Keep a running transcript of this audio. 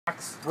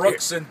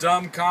Brooks and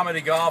Dumb Comedy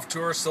Golf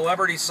Tour,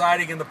 celebrity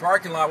sighting in the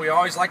parking lot. We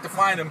always like to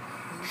find him.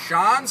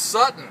 Shawn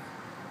Sutton.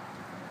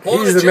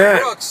 He's the man.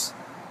 Brooks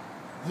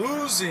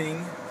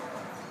losing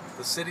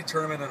the city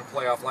tournament in a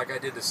playoff like I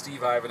did to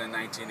Steve Ivan in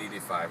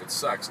 1985. It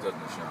sucks,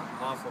 doesn't it, Shawn?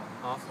 Awful,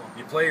 awful.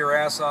 You play your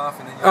ass off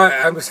and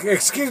then you...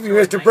 Excuse me,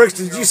 Mr. Brooks,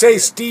 did you say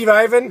Steve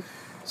Ivan?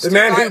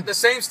 The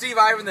same Steve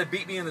Ivan that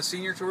beat me in the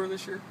senior tour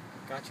this year?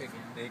 Got you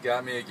again. He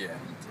got me again,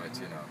 but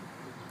you know.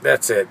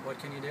 That's it. What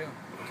can you do?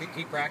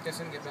 Keep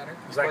practicing, get better.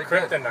 It's like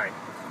kryptonite.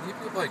 You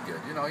play good.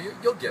 You know,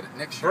 you'll get it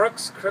next year.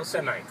 Brooks,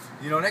 kryptonite.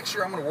 You know, next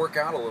year I'm going to work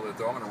out a little bit,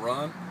 though. I'm going to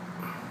run.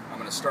 I'm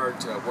going to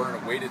start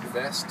wearing a weighted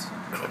vest.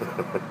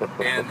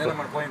 And then I'm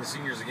going to play in the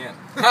seniors again.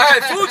 I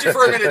fooled you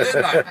for a minute,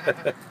 didn't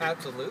I?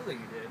 Absolutely,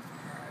 you did.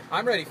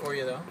 I'm ready for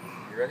you, though.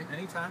 You ready?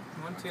 Anytime.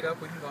 You want to tee it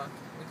up, we can go out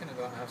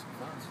and have some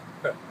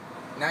fun.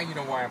 Now you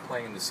know why I'm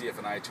playing in the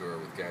CF&I tour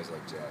with guys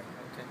like Jack.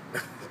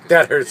 Okay.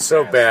 That hurts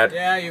so bad.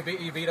 Yeah, you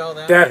beat all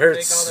them. That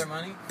hurts. Take all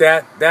their money.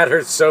 That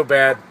hurts so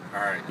bad.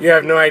 All right. You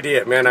have no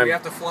idea, man. Do we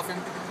have to fluff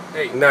him?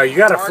 Hey. No, you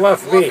got to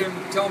fluff me.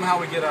 Tell him how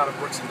we get out of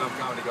Brooks and Dumb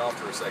Comedy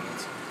Golf Tour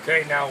segments.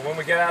 Okay, now when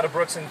we get out of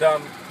Brooks and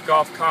Dumb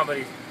Golf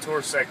Comedy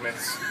Tour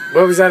segments.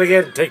 What was that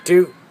again? Take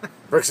two.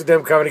 Brooks and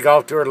Dumb Comedy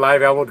Golf Tour,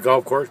 live Elmwood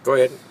Golf Course. Go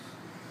ahead.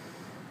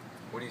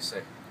 What do you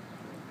say?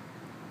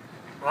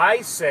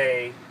 I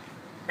say,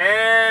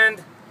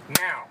 and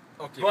now.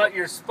 Okay. But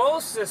you're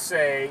supposed to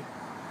say,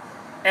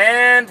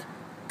 and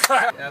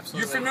cut. Absolutely.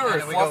 You're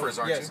familiar with fluffers,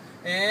 aren't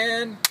you?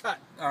 And cut.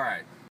 All right.